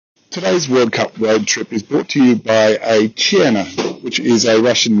Today's World Cup road trip is brought to you by a Chiena, which is a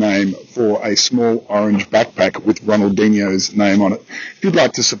Russian name for a small orange backpack with Ronaldinho's name on it. If you'd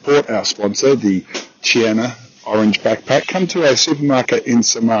like to support our sponsor, the Chiena orange backpack, come to our supermarket in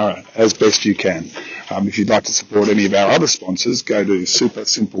Samara as best you can. If you'd like to support any of our other sponsors, go to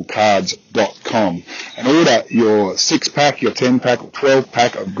supersimplecards.com and order your 6-pack, your 10-pack or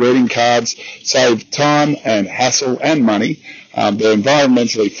 12-pack of greeting cards. Save time and hassle and money. They're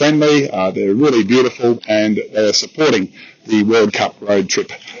environmentally friendly, they're really beautiful, and they're supporting the World Cup road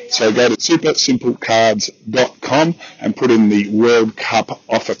trip. So go to supersimplecards.com and put in the World Cup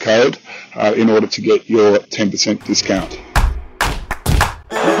offer code in order to get your 10% discount.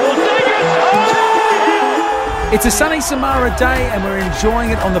 It's a sunny Samara day and we're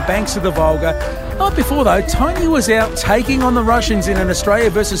enjoying it on the banks of the Volga. Night before though, Tony was out taking on the Russians in an Australia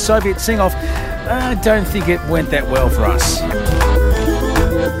versus Soviet sing-off. I don't think it went that well for us.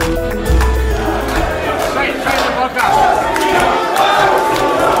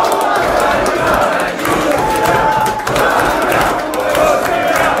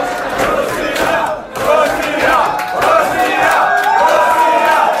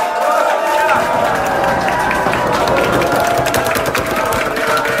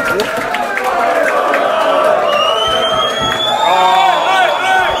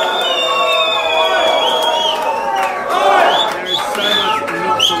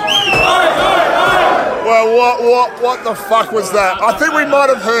 What the fuck was that? I think we might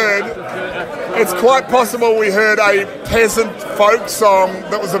have heard, it's quite possible we heard a peasant folk song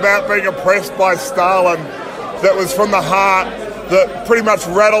that was about being oppressed by Stalin, that was from the heart, that pretty much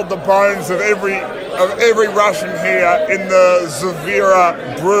rattled the bones of every Russian here in the Zavira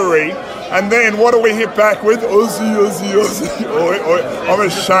brewery. And then what do we hit back with? Aussie, Aussie, Aussie. Oi, oi. I'm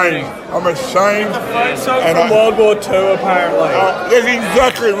ashamed. A song from World War II, apparently. That's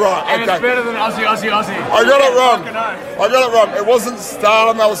exactly right. And it's better than Aussie, Aussie, Aussie. I got it wrong. It wasn't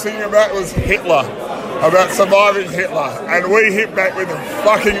Stalin I was singing about, it was Hitler. About surviving Hitler. And we hit back with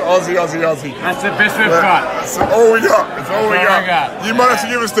fucking Aussie, Aussie, Aussie. That's the best we've got. That's all we got. That's all we got. You might have to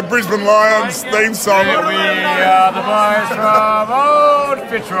give us the Brisbane Lions theme song. We are the boys from old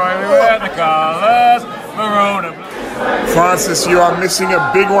Fitzroy. We wear the colours maroon and blue. Francis, you are missing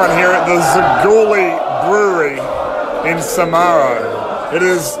a big one here at the Zaguli Brewery in Samara. It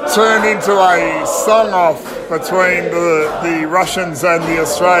has turned into a song-off between the Russians and the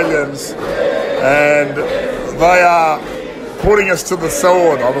Australians, and they are putting us to the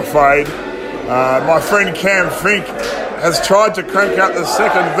sword, I'm afraid. My friend Cam Fink has tried to crank out the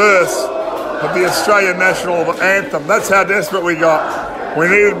second verse of the Australian national anthem. That's how desperate we got. We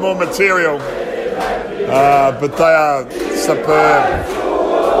needed more material, but they are superb.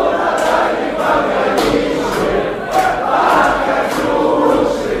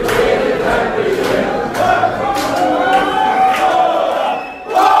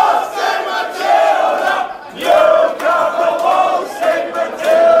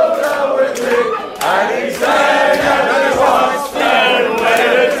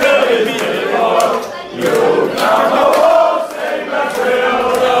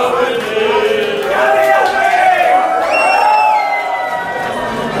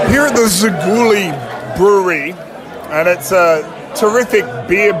 The Zaguli Brewery, and it's a terrific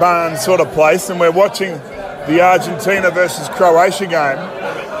beer barn sort of place, and we're watching the Argentina versus Croatia game,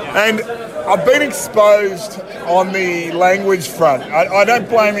 and I've been exposed on the language front. I don't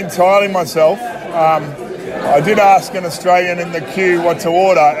blame entirely myself. I did ask an Australian in the queue what to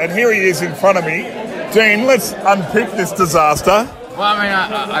order, and here he is in front of me. Dean, let's unpick this disaster. Well, I mean,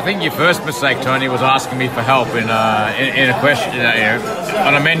 I think your first mistake, Tony, was asking me for help in a question,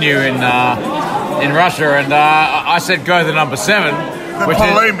 on a menu in Russia, and I said go to the number 7. The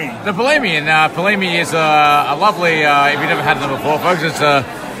Polemi. The Polemi, and Polemi is a lovely. If you've never had them before, folks, it's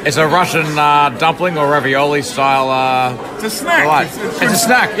a Russian dumpling or ravioli style. It's a snack. It's a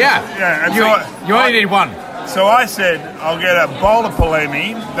snack, yeah. Yeah. And you only need one. So I said I'll get a bowl of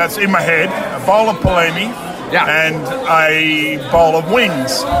Polemi. That's in my head. A bowl of Polemi. Yeah. And a bowl of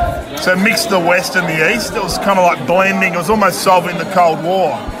wings. So mix the West and the East. It was kind of like blending. It was almost solving the Cold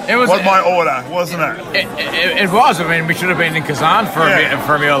War. It was my order, wasn't it? It was. I mean, we should have been in Kazan for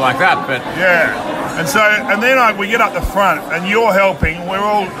a meal like that, but yeah. And then we get up the front, and you're helping. We're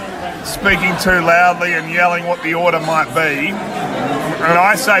all speaking too loudly and yelling what the order might be. And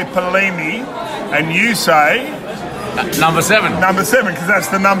I say Polemi, and you say number 7. Number 7, because that's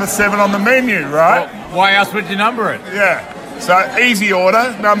the number 7 on the menu, right? Well, why else would you number it? Yeah. So easy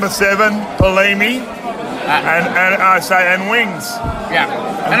order, number 7, Polemi, and I say and wings. Yeah.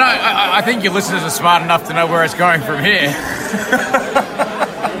 And I think your listeners are smart enough to know where it's going from here.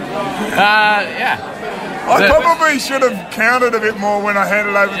 Yeah. I probably should have counted a bit more when I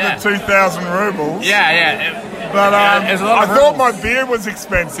handed over the 2,000 rubles. Yeah. But I thought rubles. my beer was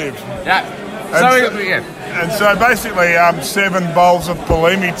expensive. Yeah. And so basically 7 bowls of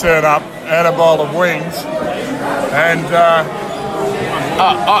Polimi turn up and a bowl of wings. And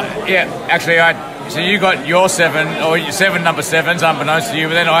so you got your 7, or your 7 number 7s, unbeknownst to you,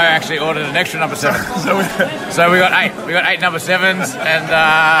 but then I actually ordered an extra number 7. So we got 8. We got 8 number 7s and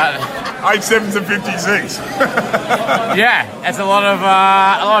 8 7s and 56. Yeah, that's a lot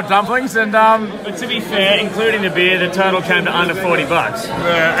of dumplings and But to be fair, including the beer, the total came to under $40.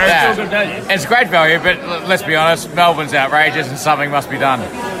 Yeah, Still good value. it's great value, but let's be honest, Melbourne's outrageous and something must be done.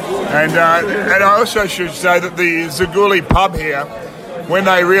 and I also should say that the Zaguli pub here, when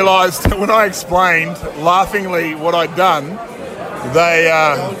they realised, when I explained laughingly what I'd done, they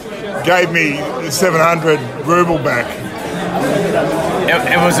gave me 700 ruble back.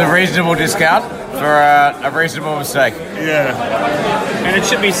 It was a reasonable discount for a reasonable mistake. Yeah. And it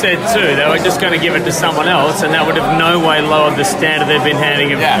should be said too, they were just going to give it to someone else, and that would have no way lowered the standard they've been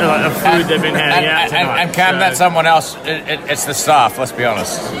handing of food they've been handing out tonight. And Cam, that's someone else. It's the staff. Let's be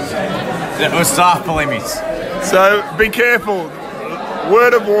honest. It was staff Polimis. So be careful.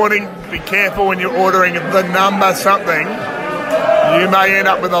 Word of warning: be careful when you're ordering the number something. You may end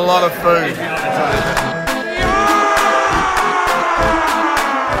up with a lot of food.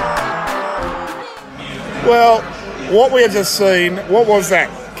 Well, what we have just seen, what was that,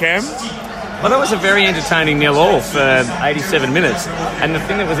 Cam? Well, that was a very entertaining 0-0 for 87 minutes. And the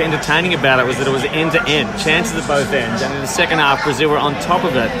thing that was entertaining about it was that it was end-to-end, chances at both ends. And in the second half, Brazil were on top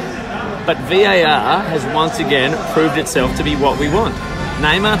of it. But VAR has once again proved itself to be what we want.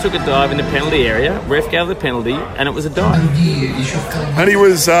 Neymar took a dive in the penalty area, ref gave the penalty, and it was a dive. And he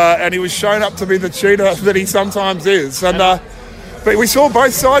was shown up to be the cheater that he sometimes is. And but we saw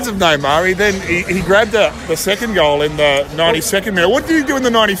both sides of Neymar. He grabbed the second goal in the 92nd minute. What did he do in the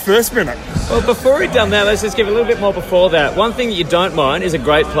 91st minute? Well, before he'd done that, let's just give a little bit more before that. One thing that you don't mind is a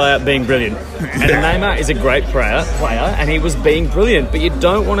great player being brilliant. And Neymar is a great player, and he was being brilliant, but you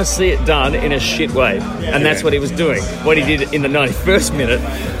don't want to see it done in a shit way. And that's what he was doing. What he did in the 91st minute,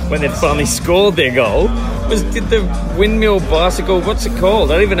 when they finally scored their goal, was did the windmill bicycle, what's it called?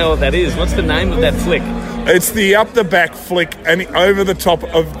 I don't even know what that is. What's the name of that flick? It's the up-the-back flick and over the top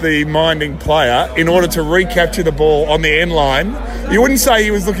of the minding player in order to recapture the ball on the end line. You wouldn't say he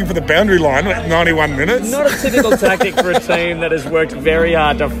was looking for the boundary line at 91 minutes. Not a typical tactic for a team that has worked very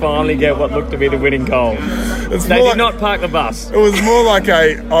hard to finally get what looked to be the winning goal. They did not park the bus. It was more like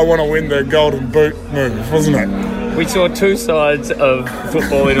a I want to win the golden boot move, wasn't it? We saw two sides of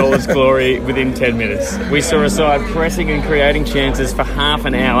football in all its glory within 10 minutes. We saw a side pressing and creating chances for half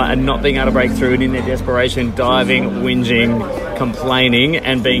an hour and not being able to break through, and in their desperation diving, whinging, complaining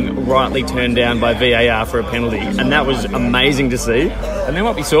and being rightly turned down by VAR for a penalty. And that was amazing to see. And then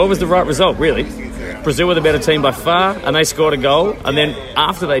what we saw was the right result, really. Brazil were the better team by far, and they scored a goal. And then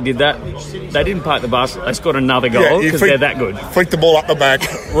after they did that, they didn't park the bus. They scored another goal because they're that good. Flicked the ball up the back,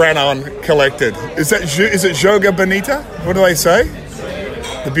 ran on, collected. Is it Joga Bonita? What do they say?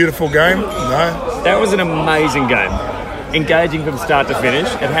 The beautiful game? No. That was an amazing game. Engaging from start to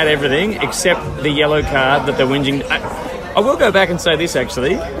finish. It had everything except the yellow card that the whinging... I will go back and say this,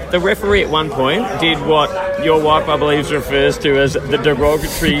 actually. The referee at one point did what your wife, I believe, refers to as the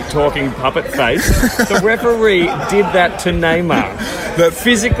derogatory talking puppet face. The referee did that to Neymar. That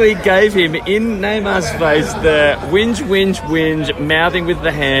physically gave him, in Neymar's face, the whinge, mouthing with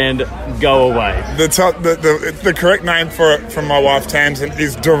the hand, go away. The correct name for it from my wife, Tamsin,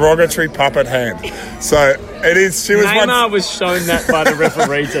 is derogatory puppet hand. So... It is. Neymar was shown that by the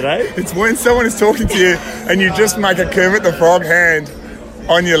referee today. It's when someone is talking to you and you just make a Kermit the Frog hand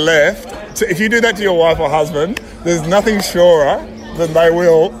on your left. So if you do that to your wife or husband, there's nothing surer than they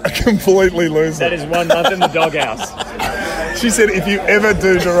will completely lose it. That is 1 month in the doghouse. She said, if you ever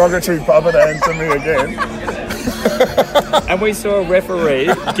do derogatory puppet hand to me again... And we saw a referee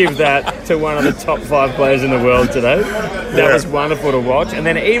give that to one of the top 5 players in the world today. That was wonderful to watch. And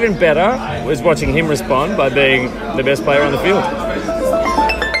then even better was watching him respond by being the best player on the field.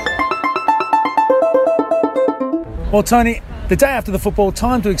 Well, Tony, the day after the football,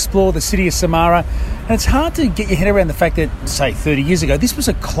 time to explore the city of Samara. And it's hard to get your head around the fact that, say, 30 years ago, this was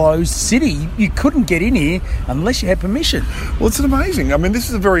a closed city. You couldn't get in here unless you had permission. Well, it's amazing. I mean, this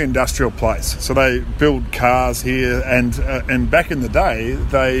is a very industrial place. So they build cars here, and back in the day,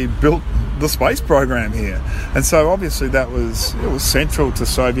 they built the space program here. And so obviously it was central to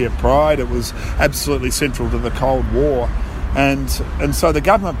Soviet pride. It was absolutely central to the Cold War. And so the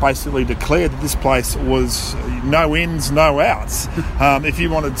government basically declared that this place was no ins, no outs. If you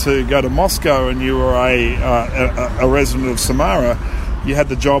wanted to go to Moscow and you were a resident of Samara, you had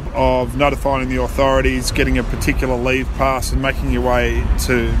the job of notifying the authorities, getting a particular leave pass and making your way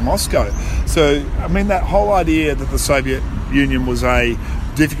to Moscow. So, I mean, that whole idea that the Soviet Union was a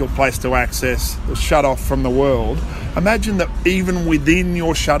difficult place to access, shut off from the world. Imagine that even within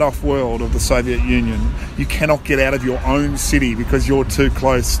your shut off world of the Soviet Union, you cannot get out of your own city because you're too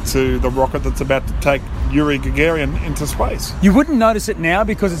close to the rocket that's about to take Yuri Gagarin into space. You wouldn't notice it now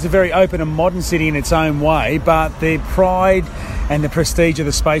because it's a very open and modern city in its own way, but the pride and the prestige of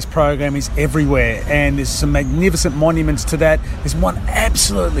the space program is everywhere, and there's some magnificent monuments to that. There's one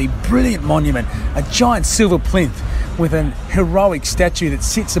absolutely brilliant monument, a giant silver plinth with an heroic statue that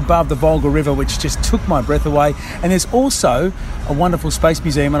sits above the Volga River, which just took my breath away. And there's also a wonderful space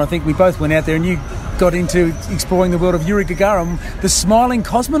museum, and I think we both went out there and you got into exploring the world of Yuri Gagarin, the smiling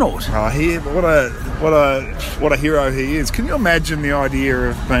cosmonaut. What a hero he is. Can you imagine the idea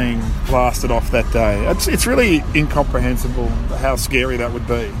of being blasted off that day? It's really incomprehensible how scary that would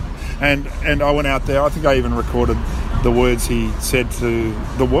be. And I went out there, I think I even recorded the words he said to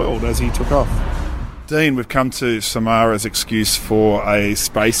the world as he took off. Dean, we've come to Samara's excuse for a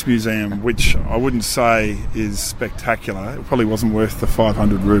space museum, which I wouldn't say is spectacular. It probably wasn't worth the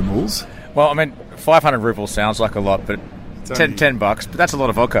 500 rubles. Well, I mean, 500 rubles sounds like a lot, but $10, but that's a lot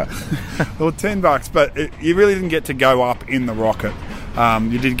of vodka. Well, $10, but you really didn't get to go up in the rocket.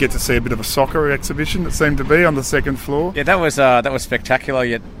 You did get to see a bit of a soccer exhibition that seemed to be on the second floor. Yeah, that was spectacular,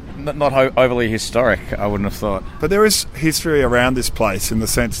 yet not overly historic, I wouldn't have thought. But there is history around this place in the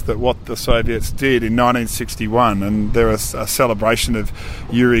sense that what the Soviets did in 1961, and there is a celebration of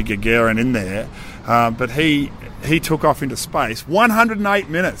Yuri Gagarin in there, but he took off into space 108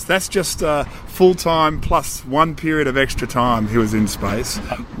 minutes. That's just full time plus one period of extra time he was in space.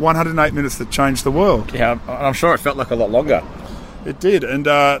 108 minutes that changed the world. Yeah, I'm sure it felt like a lot longer. It did, and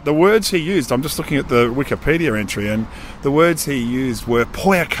the words he used, I'm just looking at the Wikipedia entry, and the words he used were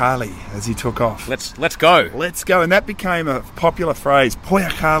Poyakali as he took off. Let's go. Let's go, and that became a popular phrase.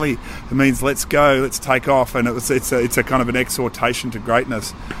 Poyakali, it means let's go, let's take off, and it's a kind of an exhortation to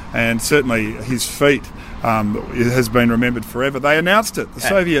greatness, and certainly his feat it has been remembered forever. They announced it. The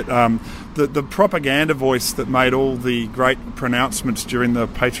Soviet, the propaganda voice that made all the great pronouncements during the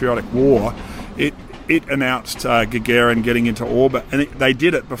Patriotic War, it announced Gagarin getting into orbit, and they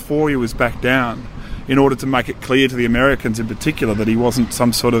did it before he was back down in order to make it clear to the Americans in particular that he wasn't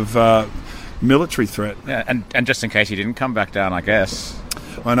some sort of military threat. Yeah, and just in case he didn't come back down, I guess.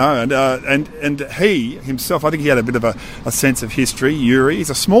 I know, and he himself, I think he had a bit of a sense of history. Yuri, he's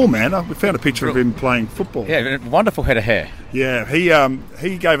a small man. We found a picture of him playing football. Yeah, wonderful head of hair. Yeah,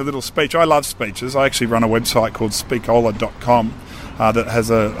 he gave a little speech. I love speeches. I actually run a website called speakola.com. That has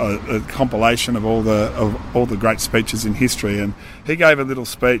a compilation of all the great speeches in history, and he gave a little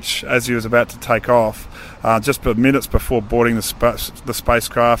speech as he was about to take off, just minutes before boarding the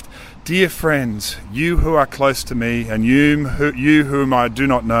spacecraft. Dear friends, you who are close to me, and you whom I do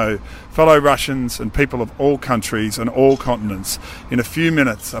not know, fellow Russians and people of all countries and all continents, in a few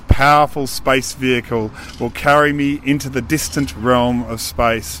minutes a powerful space vehicle will carry me into the distant realm of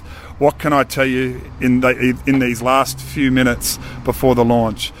space. What can I tell you in these last few minutes before the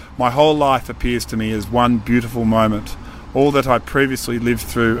launch? My whole life appears to me as one beautiful moment. All that I previously lived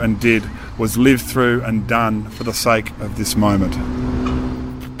through and did was lived through and done for the sake of this moment.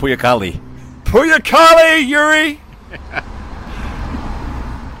 Poyakali. Poyakali, Yuri!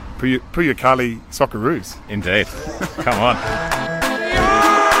 Poyakali Socceroos. Indeed. Come on.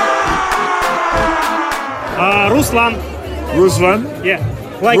 Ruslan? Yeah.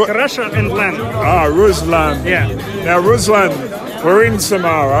 Like Russia and land. Ruslan. Yeah. Now, Ruslan, we're in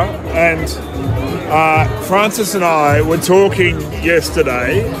Samara, and Francis and I were talking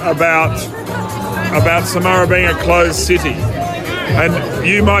yesterday about Samara being a closed city. And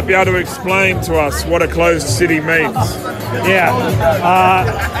you might be able to explain to us what a closed city means. Yeah.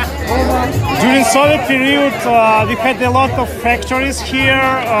 During Soviet period, we had a lot of factories here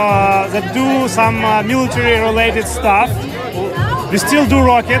that do some military-related stuff. We still do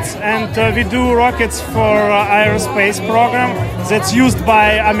rockets, and we do rockets for aerospace program that's used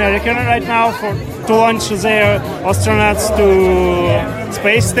by American right now to launch their astronauts to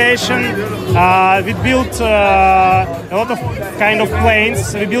space station. We built a lot of kind of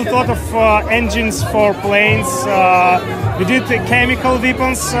planes. We built a lot of engines for planes. We did chemical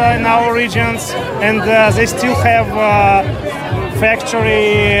weapons in our regions, and they still have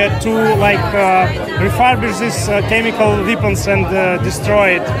factory to refurbish these chemical weapons and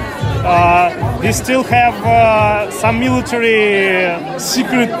destroy it. we still have some military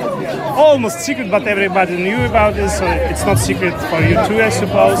secret, almost secret, but everybody knew about this, so it's not secret for you too, I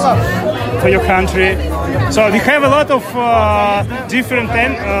suppose, for your country. So we have a lot of different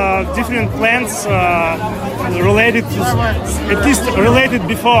plans related to, at least related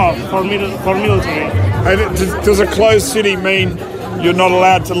before for military. And does a closed city mean you're not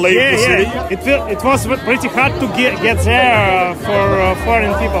allowed to leave the city? Yeah. It was pretty hard to get there for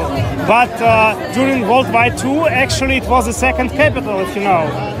foreign people. But during World War II, actually, it was the second capital, if you know.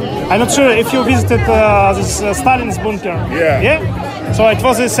 I'm not sure if you visited this Stalin's bunker. Yeah. Yeah? So it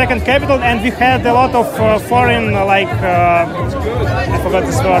was the second capital, and we had a lot of foreign, I forgot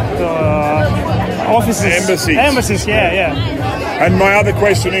this word, offices. Embassies, yeah. And my other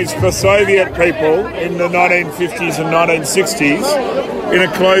question is, for Soviet people in the 1950s and 1960s, in a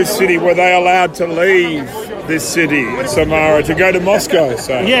closed city, were they allowed to leave this city, Samara, to go to Moscow?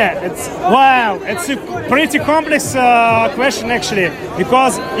 So. Yeah, it's a pretty complex question actually,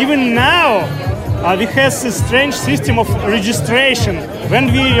 because even now we have a strange system of registration.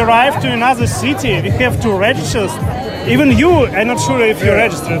 When we arrive to another city, we have to register. Even you, I'm not sure if you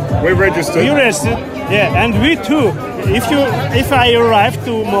registered. We registered. You registered, yeah, and we too. If I arrive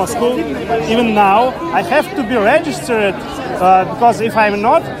to Moscow, even now, I have to be registered because if I'm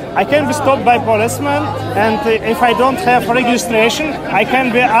not, I can be stopped by policemen, and if I don't have registration, I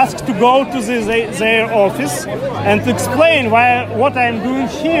can be asked to go to their office and to explain what I'm doing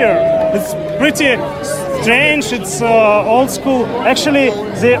here. It's pretty strange. It's old school. Actually,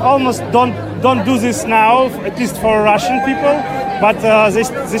 they almost don't do this now, at least for Russian people, but they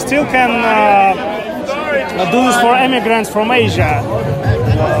still can do this for immigrants from Asia.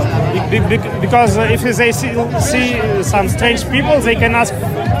 Because if they see some strange people, they can ask,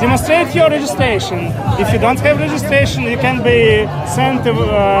 demonstrate your registration. If you don't have registration, you can be sent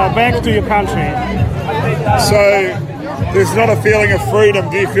back to your country. So there's not a feeling of freedom.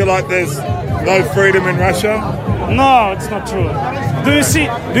 Do you feel like there's no freedom in Russia? No, it's not true. Do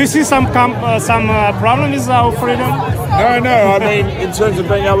you see some problem with our freedom? No. I mean, in terms of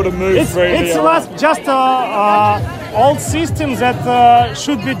being able to move freely. It's just old systems that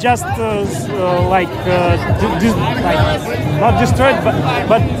should be just not destroyed,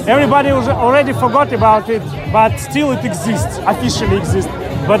 but everybody already forgot about it. But still, it exists, officially exists.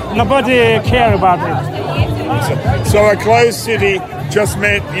 But nobody care about it. So a closed city just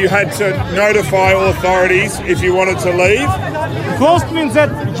meant you had to notify authorities if you wanted to leave? Closed means that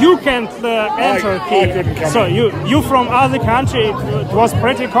you can't enter here. I couldn't come so in. you from other country, it was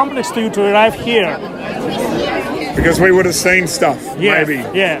pretty complex to you to arrive here. Because we would have seen stuff, maybe.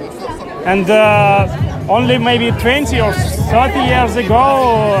 Yeah. And only maybe 20 or 30 years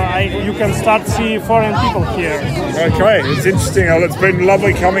ago, you can start to see foreign people here. Okay, it's interesting. It's been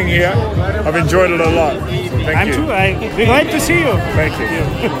lovely coming here. I've enjoyed it a lot. Thank you. I'm too. I'd be glad to see you. Thank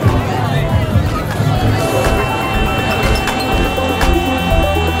you.